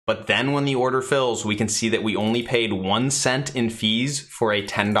But then when the order fills, we can see that we only paid 1 cent in fees for a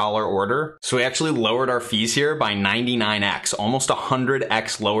 $10 order. So we actually lowered our fees here by 99x, almost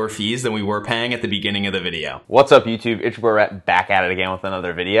 100x lower fees than we were paying at the beginning of the video. What's up YouTube, it's your boy Rhett back at it again with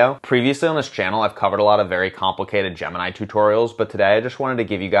another video. Previously on this channel, I've covered a lot of very complicated Gemini tutorials, but today I just wanted to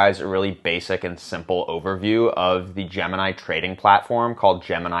give you guys a really basic and simple overview of the Gemini trading platform called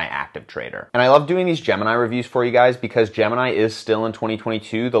Gemini ActiveTrader. And I love doing these Gemini reviews for you guys because Gemini is still in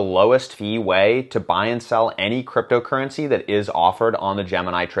 2022 the lowest fee way to buy and sell any cryptocurrency that is offered on the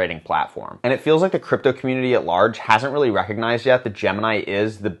Gemini trading platform. And it feels like the crypto community at large hasn't really recognized yet that Gemini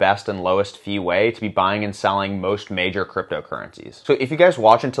is the best and lowest fee way to be buying and selling most major cryptocurrencies. So if you guys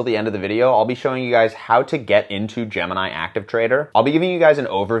watch until the end of the video, I'll be showing you guys how to get into Gemini ActiveTrader. I'll be giving you guys an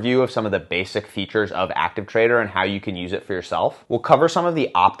overview of some of the basic features of ActiveTrader and how you can use it for yourself. We'll cover some of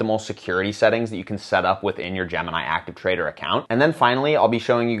the optimal security settings that you can set up within your Gemini ActiveTrader account. And then finally, I'll be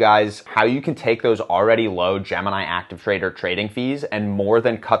showing you guys how you can take those already low Gemini ActiveTrader trading fees and more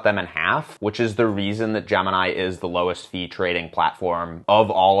than cut them in half, which is the reason that Gemini is the lowest fee trading platform of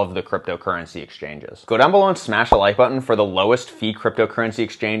all of the cryptocurrency exchanges. Go down below and smash the like button for the lowest fee cryptocurrency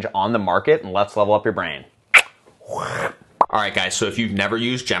exchange on the market, and let's level up your brain. All right, guys, so if you've never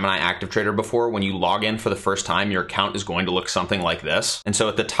used Gemini ActiveTrader before, when you log in for the first time, your account is going to look something like this. And so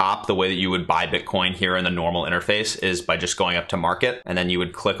at the top, the way that you would buy Bitcoin here in the normal interface is by just going up to market, and then you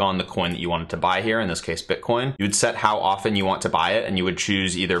would click on the coin that you wanted to buy here, in this case, Bitcoin. You would set how often you want to buy it, and you would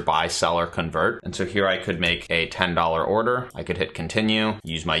choose either buy, sell, or convert. And so here I could make a $10 order. I could hit continue,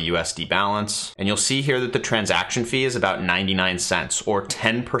 use my USD balance, and you'll see here that the transaction fee is about 99 cents or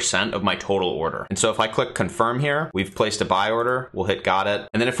 10% of my total order. And so if I click confirm here, we've placed a buy order, we'll hit got it.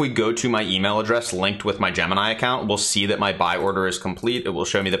 And then if we go to my email address linked with my Gemini account, we'll see that my buy order is complete. It will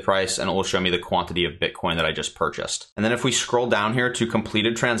show me the price and it will show me the quantity of Bitcoin that I just purchased. And then if we scroll down here to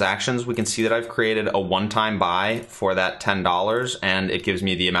completed transactions, we can see that I've created a one-time buy for that $10 and it gives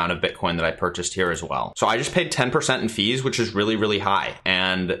me the amount of Bitcoin that I purchased here as well. So I just paid 10% in fees, which is really, really high.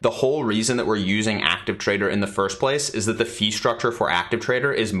 And the whole reason that we're using ActiveTrader in the first place is that the fee structure for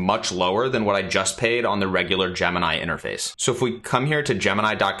ActiveTrader is much lower than what I just paid on the regular Gemini interface. So if we come here to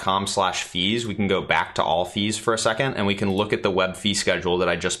gemini.com/fees, we can go back to all fees for a second and we can look at the web fee schedule that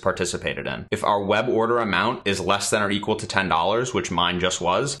I just participated in. If our web order amount is less than or equal to $10, which mine just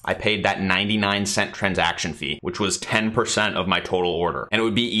was, I paid that 99-cent transaction fee, which was 10% of my total order. And it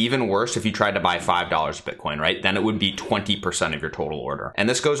would be even worse if you tried to buy $5 Bitcoin, right? Then it would be 20% of your total order. And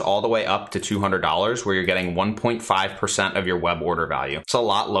this goes all the way up to $200 where you're getting 1.5% of your web order value. It's a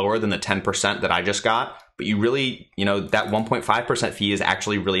lot lower than the 10% that I just got. But you really, that 1.5% fee is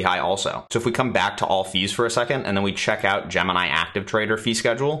actually really high also. So if we come back to all fees for a second and then we check out Gemini ActiveTrader fee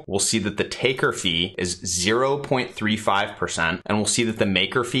schedule, we'll see that the taker fee is 0.35% and we'll see that the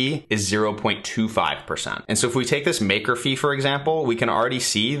maker fee is 0.25%. And so if we take this maker fee, for example, we can already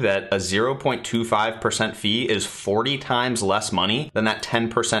see that a 0.25% fee is 40 times less money than that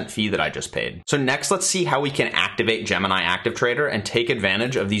 10% fee that I just paid. So next, let's see how we can activate Gemini ActiveTrader and take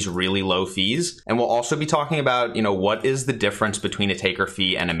advantage of these really low fees. And we'll also be talking about, what is the difference between a taker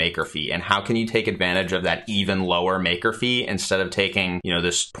fee and a maker fee, and how can you take advantage of that even lower maker fee instead of taking,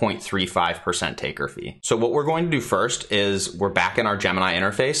 this 0.35% taker fee. So what we're going to do first is we're back in our Gemini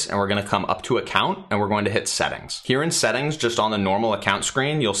interface and we're going to come up to account and we're going to hit settings. Here in settings, just on the normal account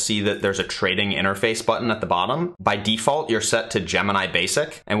screen, you'll see that there's a trading interface button at the bottom. By default, you're set to Gemini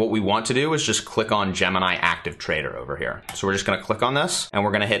Basic. And what we want to do is just click on Gemini ActiveTrader over here. So we're just going to click on this and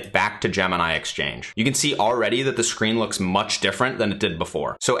we're going to hit back to Gemini Exchange. You can see already that the screen looks much different than it did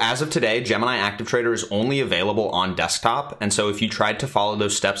before. So as of today, Gemini ActiveTrader is only available on desktop. And so if you tried to follow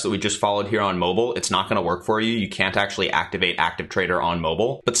those steps that we just followed here on mobile, it's not going to work for you. You can't actually activate ActiveTrader on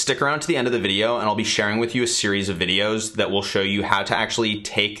mobile. But stick around to the end of the video and I'll be sharing with you a series of videos that will show you how to actually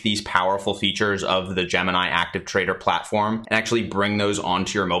take these powerful features of the Gemini ActiveTrader platform and actually bring those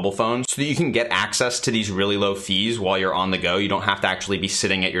onto your mobile phone so that you can get access to these really low fees while you're on the go. You don't have to actually be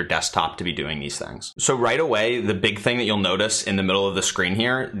sitting at your desktop to be doing these things. So right away, the big thing that you'll notice in the middle of the screen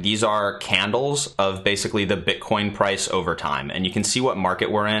here, these are candles of basically the Bitcoin price over time. And you can see what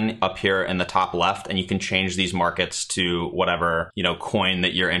market we're in up here in the top left, and you can change these markets to whatever, coin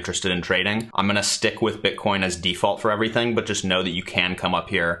that you're interested in trading. I'm going to stick with Bitcoin as default for everything, but just know that you can come up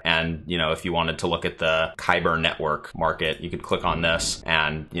here and, if you wanted to look at the Kyber network market, you could click on this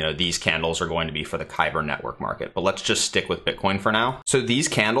and, these candles are going to be for the Kyber network market. But let's just stick with Bitcoin for now. So these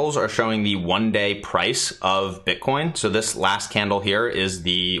candles are showing the one-day price of Bitcoin. So this last candle here is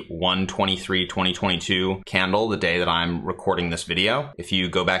the 1/23/2022 candle, the day that I'm recording this video. If you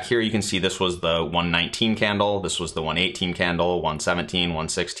go back here, you can see this was the 119 candle, this was the 118 candle, 117,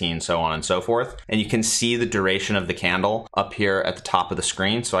 116, so on and so forth. And you can see the duration of the candle up here at the top of the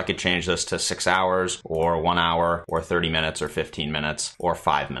screen. So I could change this to 6 hours or 1 hour or 30 minutes or 15 minutes or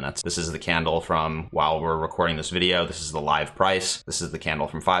 5 minutes. This is the candle from while we're recording this video. This is the live price. This is the candle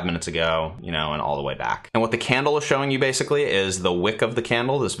from 5 minutes ago, you know, and all the way back. And what the candle is showing you basically is the wick of the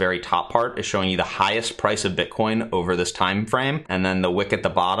candle. This very top part is showing you the highest price of Bitcoin over this time frame. And then the wick at the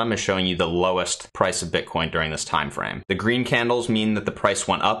bottom is showing you the lowest price of Bitcoin during this time frame. The green candles mean that the price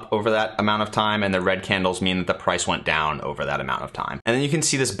went up over that amount of time, and the red candles mean that the price went down over that amount of time. And then you can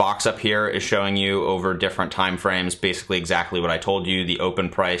see this box up here is showing you over different time frames basically exactly what I told you: the open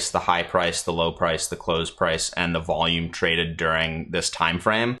price, the high price, the low price, the close price, and the volume traded during this time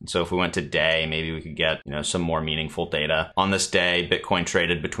frame. So if we went to day, maybe we could get, you know, some more meaningful data. On this day, Bitcoin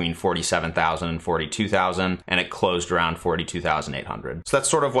traded between 47,000 and 42,000, and it closed around 42,800. So that's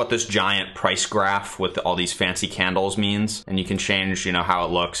sort of what this giant price graph with all these fancy candles means. And you can change, you know, how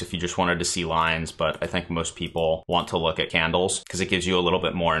it looks if you just wanted to see lines, but I think most people want to look at candles because it gives you a little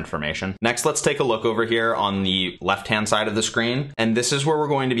bit more information. Next, let's take a look over here on the left-hand side of the screen. And this is where we're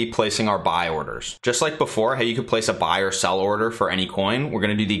going to be placing our buy orders. Just like before, how you could place a buy or sell order for any coin, we're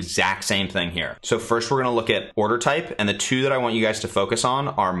going to do the exact same thing here. So first we're going to look at order type, and the two that I want you guys to focus on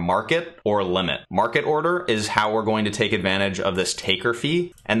are market or limit. Market order is how we're going to take advantage of this taker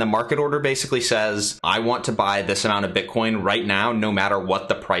fee. And the market order basically says, I want to buy this amount of Bitcoin right now, no matter what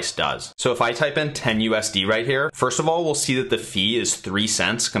the price does. So if I type in 10 USD right here, first of all, we'll see that the fee is 3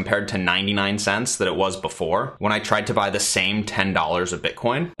 cents compared to 99 cents that it was before when I tried to buy the same $10 of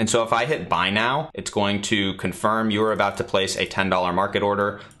Bitcoin. And so if I hit buy now, it's going to confirm you're about to place a $10 market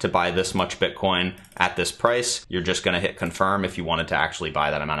order to buy this much Bitcoin at this price. You're just going to hit confirm if you wanted to actually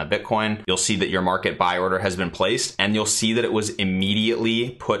buy that amount of Bitcoin. You'll see that your market buy order has been placed, and you'll see that it was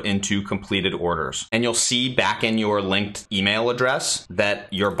immediately put into completed orders. And you'll see back in your linked email address that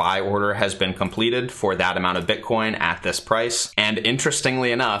your buy order has been completed for that amount of Bitcoin at this price. And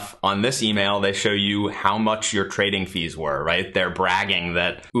interestingly enough, on this email, they show you how much your trading fees were, right? They're bragging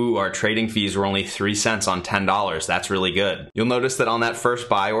that, ooh, our trading fees were only 3 cents on $10. That's really good. You'll notice that on that first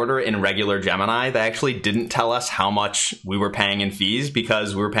buy order in regular Gemini, they actually didn't tell us how much we were paying in fees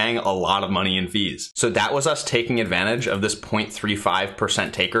because we were paying a lot of money in fees. So that was us taking advantage of this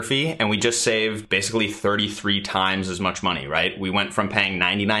 0.35% taker fee, and we just saved basically 33 times as much money, right? We went from paying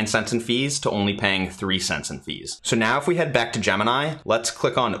 99 cents in fees to only paying 3 cents in fees. So now if we head back to Gemini, let's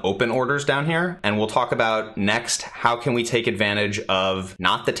click on open orders down here, and we'll talk about next, how can we take advantage of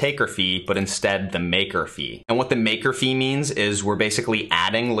not the taker fee, but instead the maker fee. And what the maker fee means is we're basically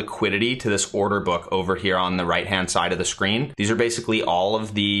adding liquidity to this order book over here on the right-hand side of the screen. These are basically all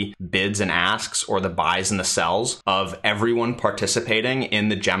of the bids and asks, or the buys and the sells of everyone participating in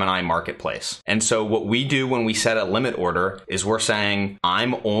the Gemini marketplace. And so what we do when we set a limit order is we're saying,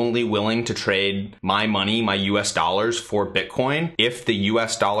 I'm only willing to trade my money, my US dollars, for Bitcoin if the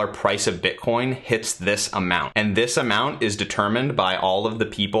US dollar price of Bitcoin hits this amount. And this amount is determined by all of the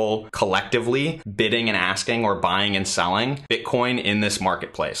people collectively bidding and asking or buying and selling Bitcoin in this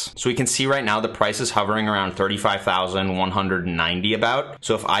marketplace. So we can see right now the price is hovering around 35,190 about.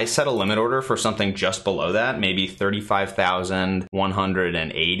 So if I set a limit order for something just below that, maybe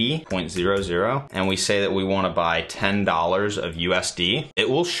 35,180.00, and we say that we want to buy $10 of USD, it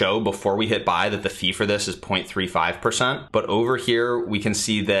will show before we hit buy that the fee for this is 0.35%. But over here, we can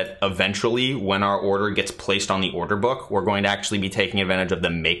see that eventually when our order gets placed on the order book, we're going to actually be taking advantage of the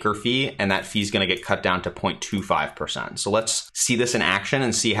maker fee, and that fee is going to get cut down to 0.25%. So let's see this in action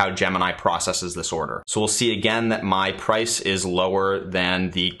and see how Gemini processes this order. So we'll see again that my price is lower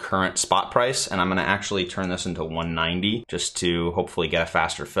than the current spot price, and I'm going to actually turn this into 190 just to hopefully get a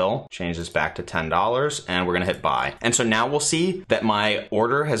faster fill. Change this back to $10, and we're going to hit buy. And so now we'll see that my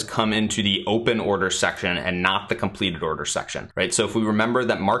order has come into the open order section and not the completed order section, right? So if we remember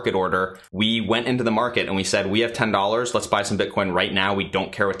that market order, we went into the market and we said, we have $10, let's buy some Bitcoin right now. We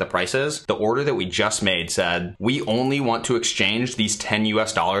don't care what the price is. The order that we just made said, we only want to exchange these 10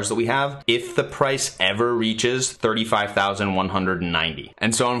 US dollars that we have if the price ever reaches 35,190.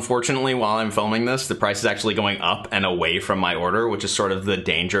 And so unfortunately, while I'm filming this, the price is actually going up and away from my order, which is sort of the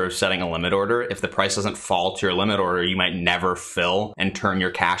danger of setting a limit order. If the price doesn't fall to your limit order, you might never fill and turn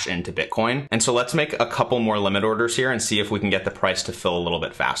your cash into Bitcoin. And so let's make a couple more limit orders here and see if we can get the price to fill a little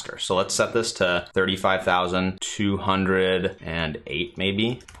bit faster. So let's set this to 35,208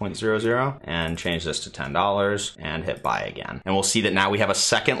 maybe 0.00, and change this to $10 and hit buy again. And we'll see that now we have a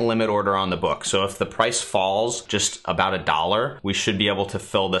second limit order order on the book. So if the price falls just about $1, we should be able to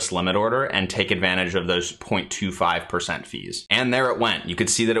fill this limit order and take advantage of those 0.25% fees. And there it went. You could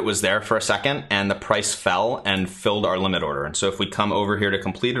see that it was there for a second and the price fell and filled our limit order. And so if we come over here to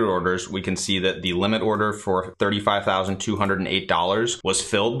completed orders, we can see that the limit order for $35,208 was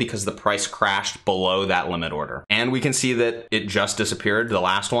filled because the price crashed below that limit order. And we can see that it just disappeared. The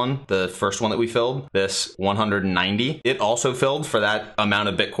last one, the first one that we filled, this 190, it also filled for that amount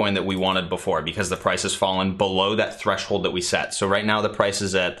of Bitcoin that we wanted before because the price has fallen below that threshold that we set. So right now the price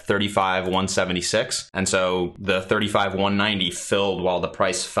is at 35,176. And so the 35,190 filled while the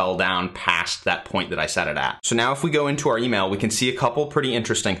price fell down past that point that I set it at. So now if we go into our email, we can see a couple pretty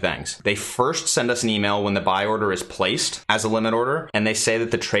interesting things. They first send us an email when the buy order is placed as a limit order, and they say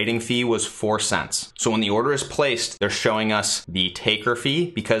that the trading fee was 4 cents. So when the order is placed, they're showing us the taker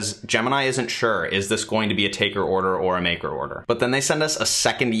fee because Gemini isn't sure, is this going to be a taker order or a maker order? But then they send us a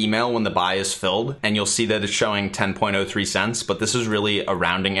second email when the buy is filled, and you'll see that it's showing 10.03 cents, but this is really a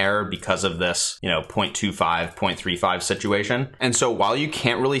rounding error because of this, 0.25, 0.35 situation. And so while you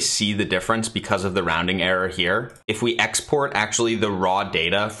can't really see the difference because of the rounding error here, if we export actually the raw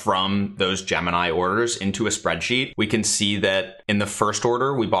data from those Gemini orders into a spreadsheet, we can see that in the first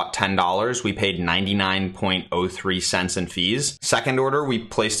order, we bought $10. We paid 99.03 cents in fees. Second order, we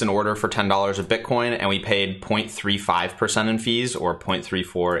placed an order for $10 of Bitcoin and we paid 0.35% in fees, or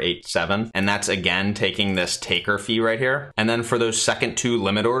 0.3487. And that's again taking this taker fee right here. And then for those second two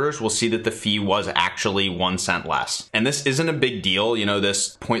limit orders, we'll see that the fee was actually 1 cent less. And this isn't a big deal,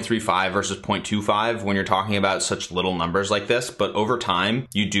 this 0.35 versus 0.25 when you're talking about such little numbers like this, but over time,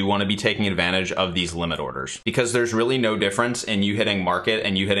 you do want to be taking advantage of these limit orders because there's really no difference in you hitting market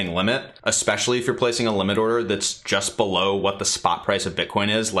and you hitting limit, especially if you're placing a limit order that's just below what the spot price of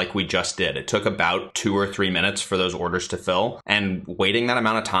Bitcoin is, like we just did. It took about 2 or 3 minutes for those orders to fill, and waiting that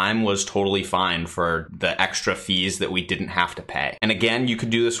amount of time was totally fine for the extra fees that we didn't have to pay. And again, you could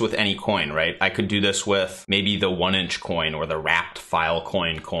do this with any coin, right? I could do this with maybe the 1-inch coin or the wrapped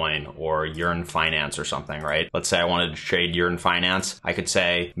Filecoin coin or Yearn Finance or something, right? Let's say I wanted to trade Yearn Finance. I could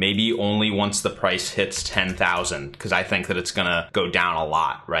say maybe only once the price hits 10,000, because I think that it's gonna go down a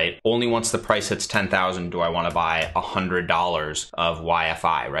lot, right? Only once the price hits 10,000 do I want to buy $100 of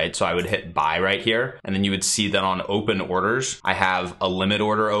YFI, right? So I would hit buy right here, and then you would see that on open orders, I have a limit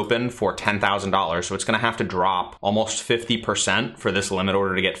order open for $10,000. So it's gonna have to drop almost 50% for this limit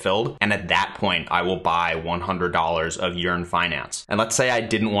order to get filled. And at that point, I will buy $100 of Yearn Finance. And let's say I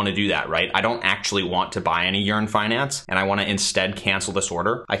didn't want to do that, right? I don't actually want to buy any Yearn Finance, and I want to instead cancel this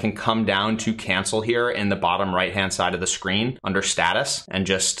order. I can come down to cancel here in the bottom right-hand side of the screen under status, and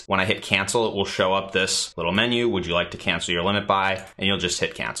just when I hit cancel, it will show up this little menu. Would you like to cancel your limit buy? And you'll just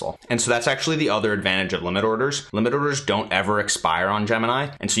hit cancel. And so that's actually the other advantage of limit orders. Limit orders don't ever expire on Gemini,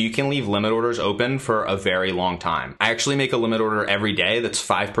 and so you can leave limit orders open for a very long time. I actually make a limit order every day that's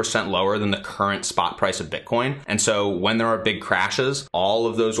 5% lower than the current spot price of Bitcoin. And so when there are big crashes, all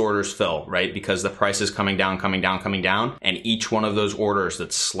of those orders fill, right? Because the price is coming down, coming down, coming down. And each one of those orders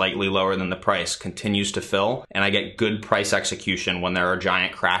that's slightly lower than the price continues to fill. And I get good price execution when there are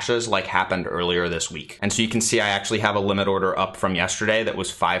giant crashes like happened earlier this week. And so you can see I actually have a limit order up from yesterday that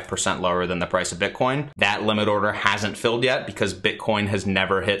was 5% lower than the price of Bitcoin. That limit order hasn't filled yet because Bitcoin has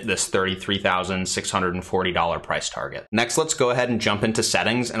never hit this $33,640 price target. Next, let's go ahead and jump into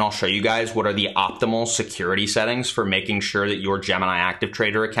settings, and I'll show you guys what are the optimal security settings for making sure that your Gemini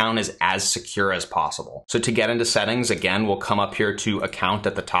ActiveTrader account is as secure as possible. So to get into settings, again, we'll come up here to account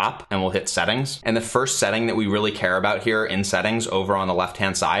at the top and we'll hit settings. And the first setting that we really care about here in settings over on the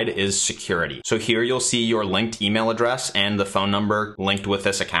left-hand side is security. So here you'll see your linked email address and the phone number linked with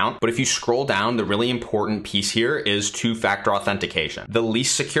this account. But if you scroll down, the really important piece here is two-factor authentication. The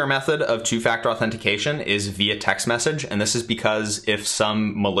least secure method of two-factor authentication is via text message. And this is because if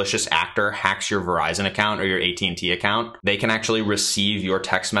some malicious actor hacks your Verizon account or your AT&T account, they can actually receive your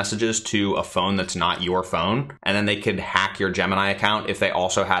text messages to a phone that's not your phone. And then they could hack your Gemini account if they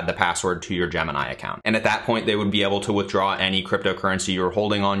also had the password to your Gemini account. And at that point, they would be able to withdraw any cryptocurrency you were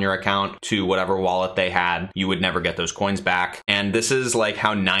holding on your account to whatever wallet they had. You would never get those coins back. And this is like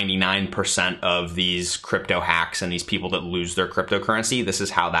how 99% of these crypto hacks and these people that lose their cryptocurrency, this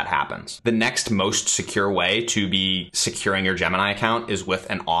is how that happens. The next most secure way to be securing your Gemini account is with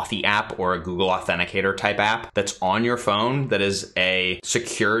an Authy app or a Google Authenticator type app that's on your phone that is a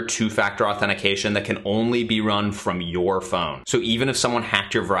secure two-factor authentication that can only be run from your phone. So even if someone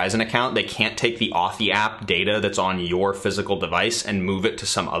hacked your Verizon account, they can't take the Authy app data that's on your physical device and move it to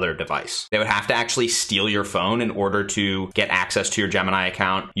some other device. They would have to actually steal your phone in order to get access to your Gemini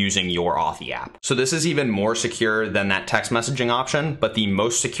account using your Authy app. So this is even more secure than that text messaging option, but but the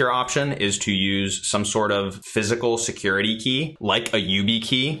most secure option is to use some sort of physical security key, like a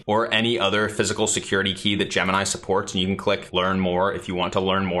YubiKey or any other physical security key that Gemini supports. And you can click learn more if you want to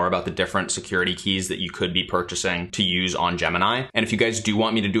learn more about the different security keys that you could be purchasing to use on Gemini. And if you guys do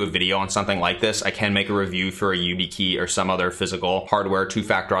want me to do a video on something like this, I can make a review for a YubiKey or some other physical hardware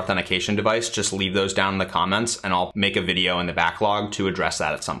two-factor authentication device. Just leave those down in the comments and I'll make a video in the backlog to address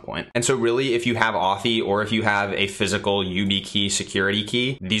that at some point. And so really, if you have Authy or if you have a physical YubiKey security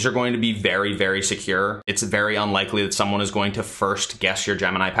key, these are going to be very, very secure. It's very unlikely that someone is going to first guess your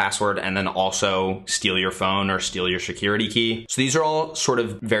Gemini password and then also steal your phone or steal your security key. So these are all sort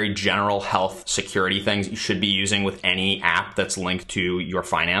of very general health security things you should be using with any app that's linked to your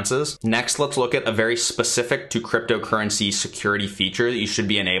finances. Next, let's look at a very specific to cryptocurrency security feature that you should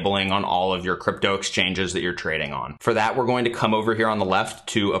be enabling on all of your crypto exchanges that you're trading on. For that, we're going to come over here on the left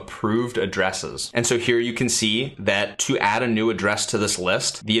to approved addresses. And so here you can see that to add a new address to this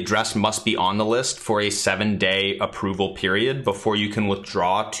list, the address must be on the list for a 7-day approval period before you can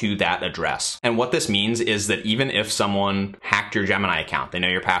withdraw to that address. And what this means is that even if someone hacked your Gemini account, they know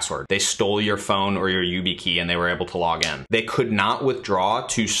your password, they stole your phone or your YubiKey and they were able to log in, they could not withdraw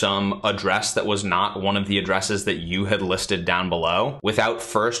to some address that was not one of the addresses that you had listed down below without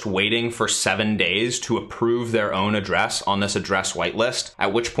first waiting for 7 days to approve their own address on this address whitelist,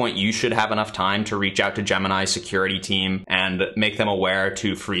 at which point you should have enough time to reach out to Gemini's security team and make them aware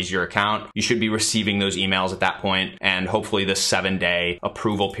to freeze your account. You should be receiving those emails at that point, and hopefully this 7-day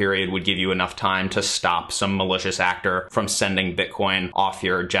approval period would give you enough time to stop some malicious actor from sending Bitcoin off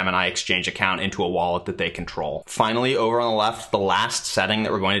your Gemini exchange account into a wallet that they control. Finally, over on the left, the last setting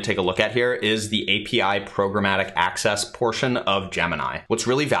that we're going to take a look at here is the API programmatic access portion of Gemini. What's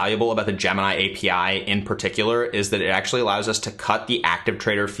really valuable about the Gemini API in particular is that it actually allows us to cut the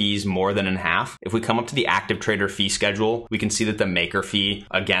ActiveTrader fees more than in half. If we come up to the ActiveTrader fee schedule, we can see that the maker fee,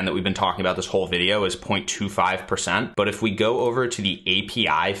 again, that we've been talking about this whole video, is 0.25%. But if we go over to the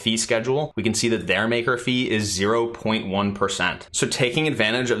API fee schedule, we can see that their maker fee is 0.1%. So taking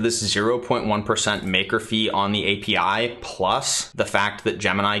advantage of this 0.1% maker fee on the API, plus the fact that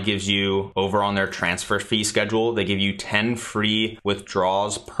Gemini gives you over on their transfer fee schedule, they give you 10 free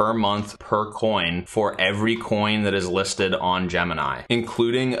withdrawals per month per coin for every coin that is listed on Gemini,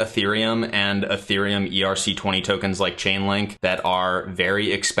 including Ethereum and Ethereum ERC20 tokens like Chainlink that are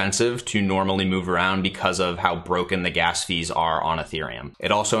very expensive to normally move around because of how broken the gas fees are on Ethereum.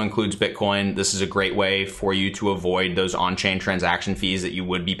 It also includes Bitcoin. This is a great way for you to avoid those on-chain transaction fees that you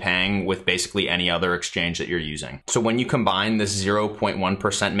would be paying with basically any other exchange that you're using. So when you combine this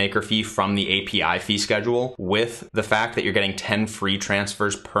 0.1% maker fee from the API fee schedule with the fact that you're getting 10 free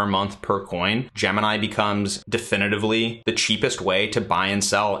transfers per month per coin, Gemini becomes definitively the cheapest way to buy and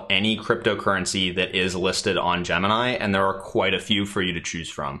sell any cryptocurrency that is listed on Gemini, and there are quite a few for you to choose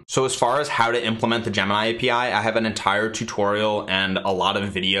from. So as far as how to implement the Gemini API, I have an entire tutorial and a lot of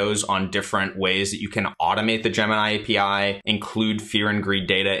videos on different ways that you can automate the Gemini API, include fear and greed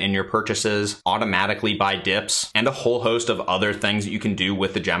data in your purchases, automatically buy dips, and a whole host of other things that you can do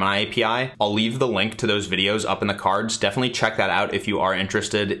with the Gemini API. I'll leave the link to those videos up in the cards. Definitely check that out if you are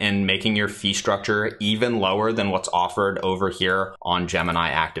interested in making your fee structure even lower than what's offered over here on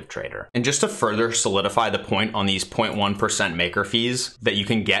Gemini ActiveTrader. And just to further solidify the point on these 0.1% maker fees that you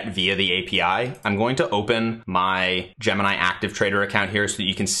can get via the API, I'm going to open my Gemini ActiveTrader account here so that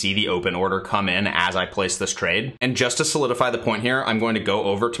you can see the open order come in as I place this trade. And just to solidify the point here, I'm going to go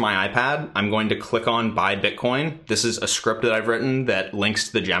over to my iPad. I'm going to click on buy Bitcoin. This is a script that I've written that links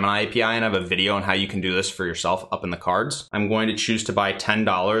to the Gemini API, and I have a video on how you can do this for yourself up in the cards. I'm going to choose to buy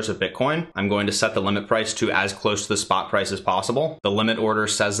 $10 of Bitcoin. I'm going to set the limit price to as close to the spot price as possible. The limit order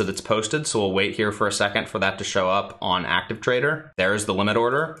says that it's posted, so we'll wait here for a second for that to show up on ActiveTrader. There's the limit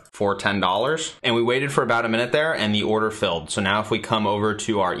order for $10. And we waited for about a minute there and the order filled. So now if we come over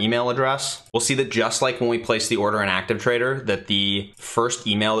to our email address, we'll see that just like when we place the order in ActiveTrader, that the first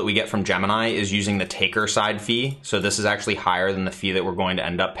email that we get from Gemini is using the taker side fee. So this is actually higher than the fee that we're going to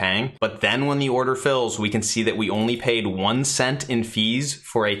end up paying. But then when the order fills, we can see that we only paid 1 cent in fees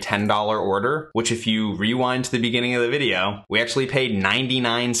for a $10 order, which if you rewind to the beginning of the video, we actually paid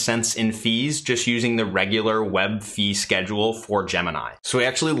 99 cents in fees just using the regular web fee schedule for Gemini. So we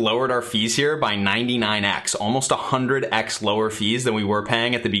actually lowered our fees here by 99x, almost 100x lower fees than we were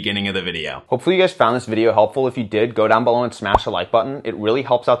paying at the beginning of the video. Hopefully you guys found this video helpful. If you did, go down below and smash the like button. It really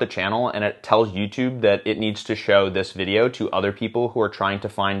helps out the channel, and it tells YouTube that it needs to show this video to other people who are trying to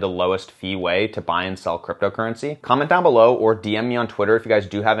find the lowest fee way to buy and sell cryptocurrency. Comment down below or DM me on Twitter if you guys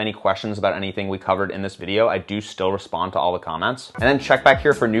do have any questions about anything we covered in this video. I do still respond to all the comments. And then check back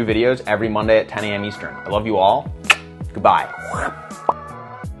here for new videos every Monday at 10 a.m. Eastern. I love you all. Goodbye.